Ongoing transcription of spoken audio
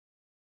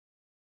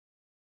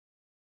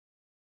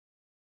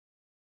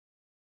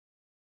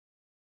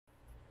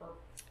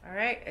All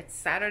right, it's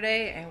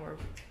Saturday and we're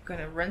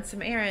gonna run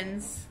some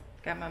errands.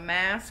 Got my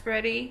mask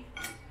ready,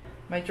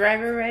 my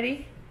driver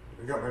ready.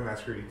 I got my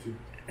mask ready too.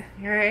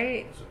 All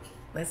right,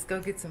 let's go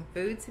get some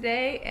food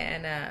today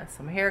and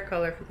some hair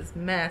color for this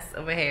mess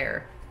of a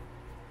hair.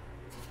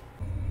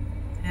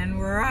 And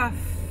we're off.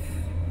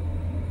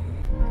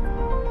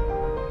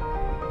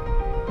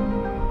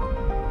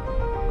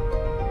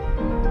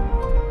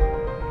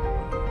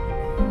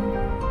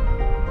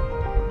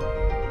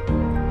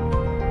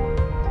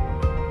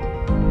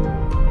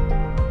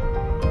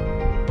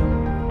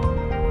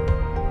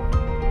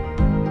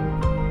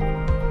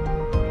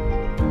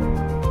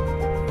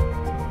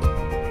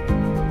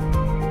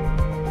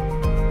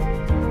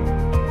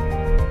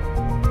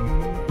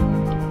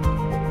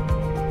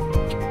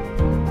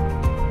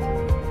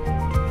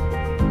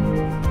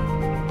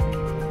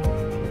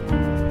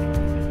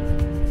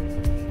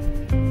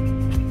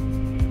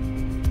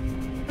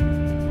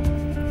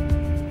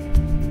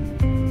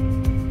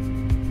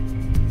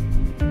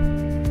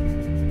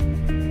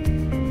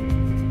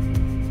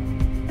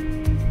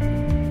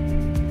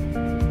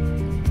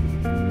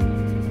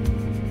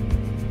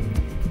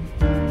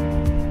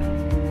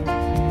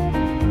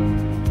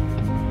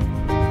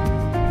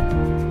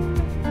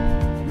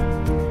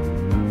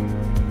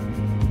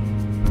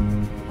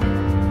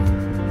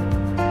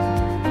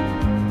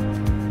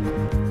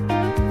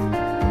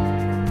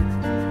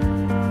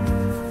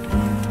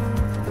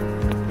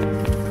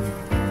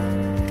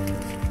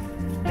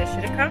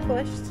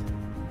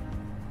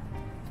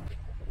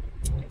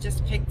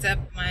 Just picked up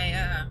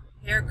my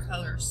hair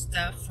color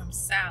stuff from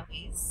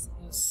Sally's.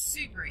 It was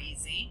super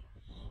easy.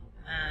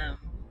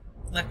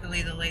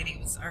 Luckily the lady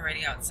was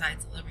already outside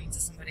delivering to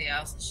somebody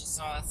else and she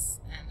saw us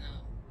and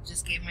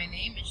just gave my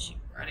name and she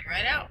brought it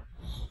right out.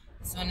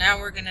 So now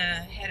we're gonna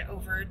head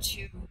over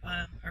to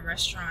a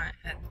restaurant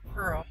at the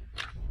Pearl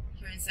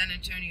here in San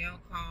Antonio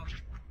called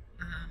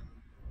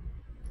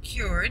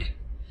Cured.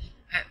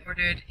 I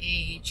ordered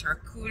a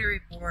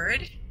charcuterie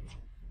board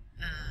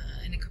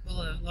and a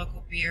couple of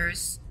local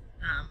beers.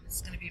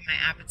 It's going to be my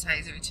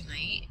appetizer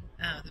tonight.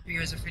 The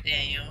beers are for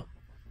Daniel.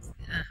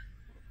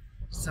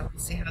 So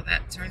we'll see how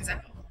that turns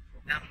out.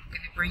 Now I'm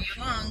going to bring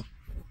you along.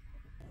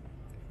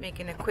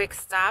 Making a quick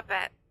stop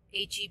at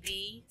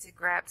H-E-B to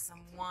grab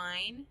some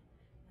wine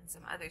and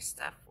some other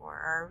stuff for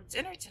our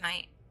dinner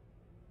tonight.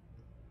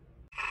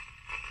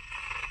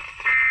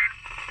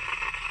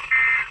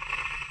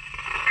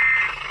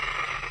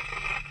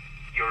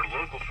 Your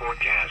local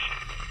forecast.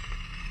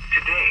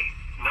 Today,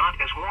 not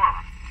as warm.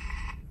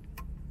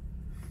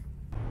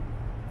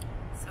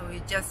 So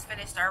we just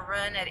finished our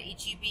run at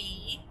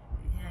H-E-B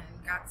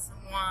and got some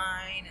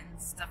wine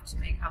and stuff to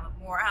make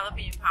more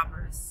jalapeno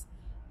poppers.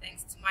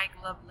 Thanks to Mike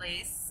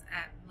Lovelace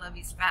at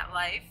Lovey's Fat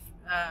Life,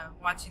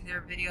 watching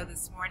their video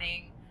this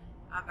morning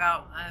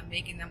about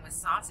making them with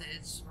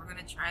sausage. We're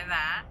gonna try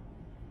that.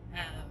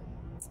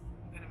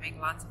 We're gonna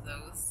make lots of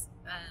those.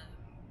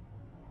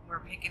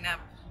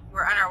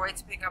 We're on our way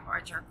to pick up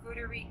our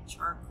charcuterie.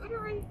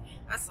 Charcuterie?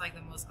 That's like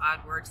the most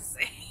odd word to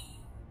say.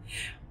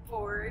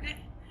 Board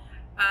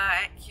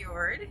at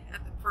Cured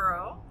at the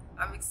Pearl.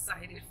 I'm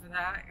excited for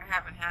that. I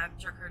haven't had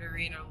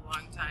charcuterie in a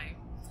long time.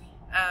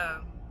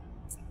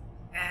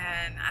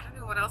 And I don't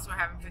know what else we're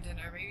having for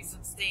dinner. Maybe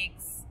some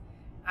steaks.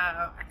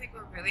 I think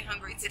we're really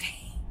hungry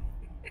today.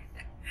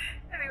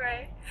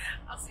 Anyway,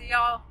 I'll see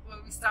y'all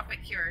when we stop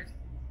at Cured.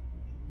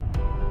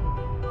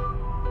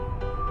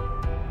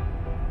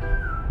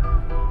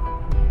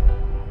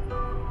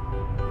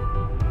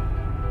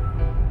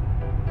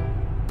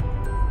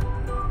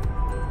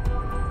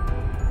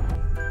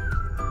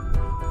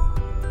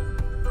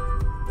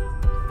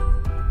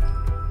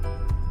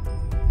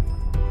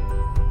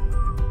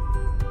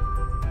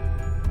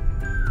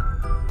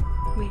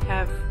 We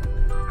have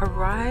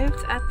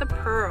arrived at the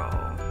Pearl.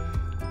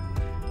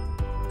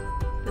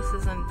 This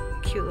is a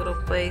cute little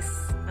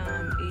place.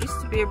 It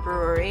used to be a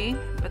brewery,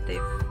 but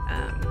they've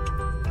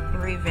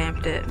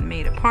revamped it and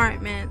made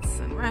apartments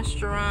and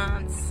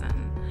restaurants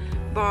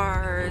and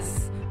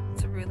bars.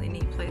 It's a really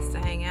neat place to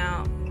hang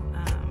out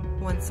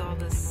once all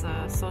this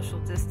social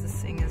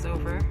distancing is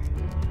over.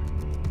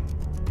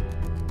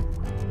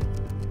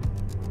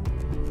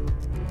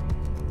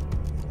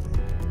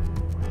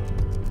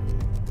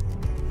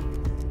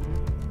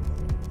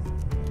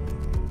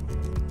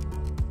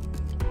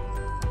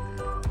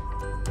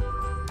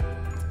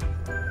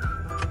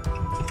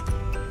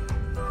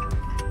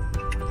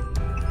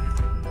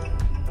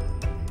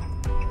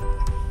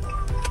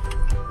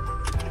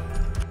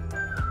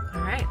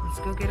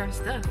 Go get our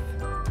stuff.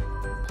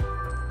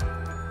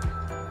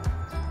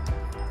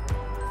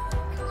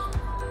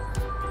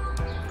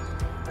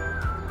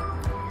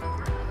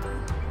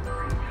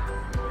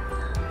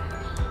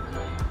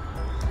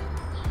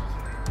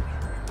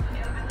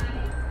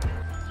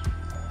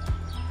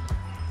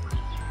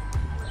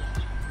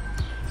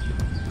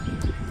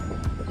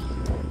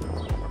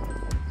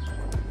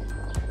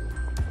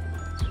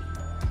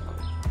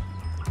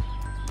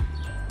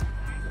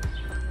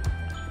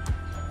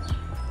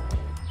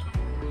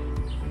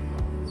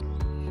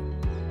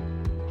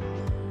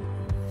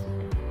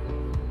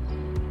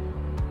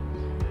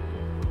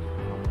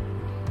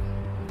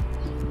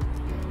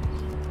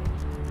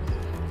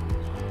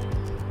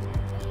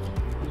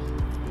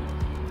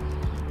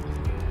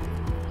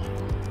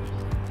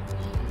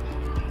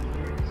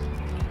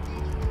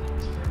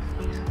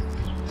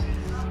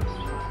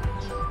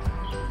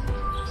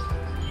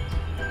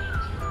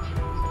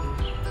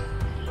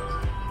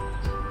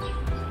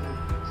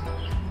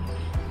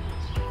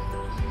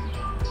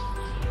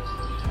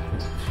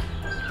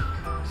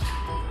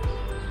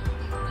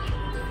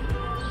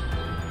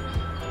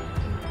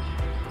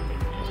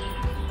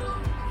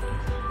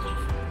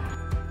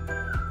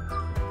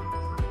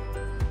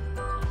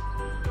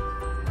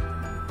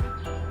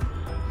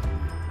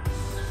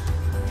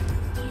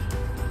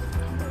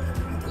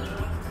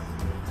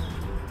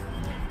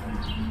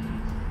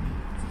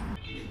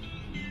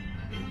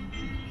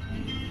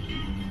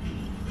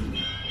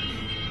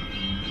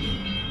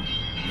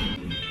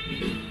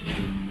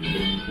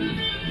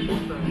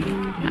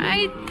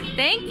 Hi,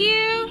 thank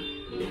you.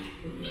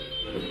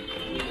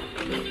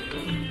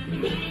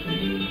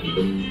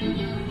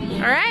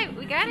 All right,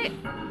 we got it.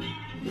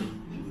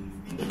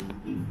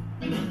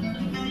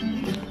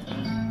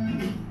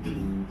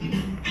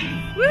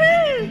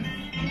 Woo!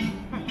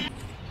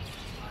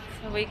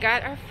 So we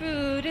got our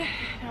food.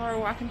 Now we're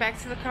walking back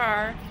to the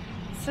car.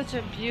 Such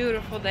a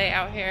beautiful day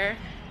out here.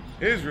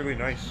 It is really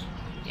nice.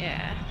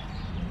 Yeah.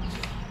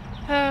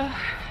 Oh,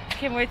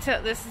 can't wait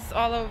till this is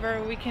all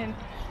over. We can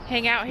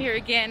hang out here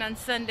again on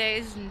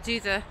Sundays and do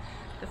the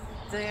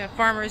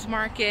farmers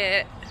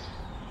market,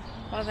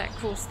 all that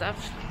cool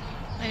stuff.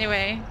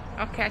 Anyway,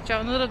 I'll catch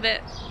y'all in a little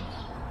bit.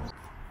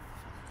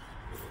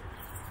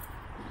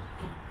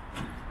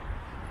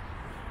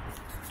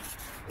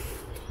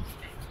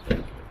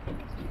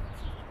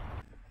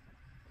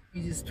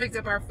 We just picked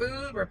up our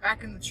food. We're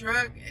back in the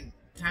truck and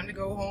time to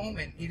go home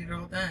and get it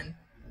all done.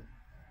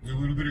 Do a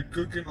little bit of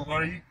cooking, a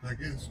lot of eating, I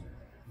guess.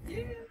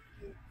 Yeah.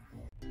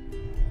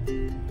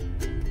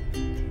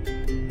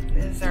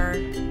 This is our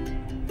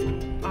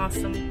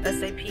awesome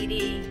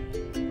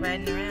SAPD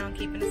riding around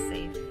keeping us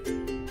safe.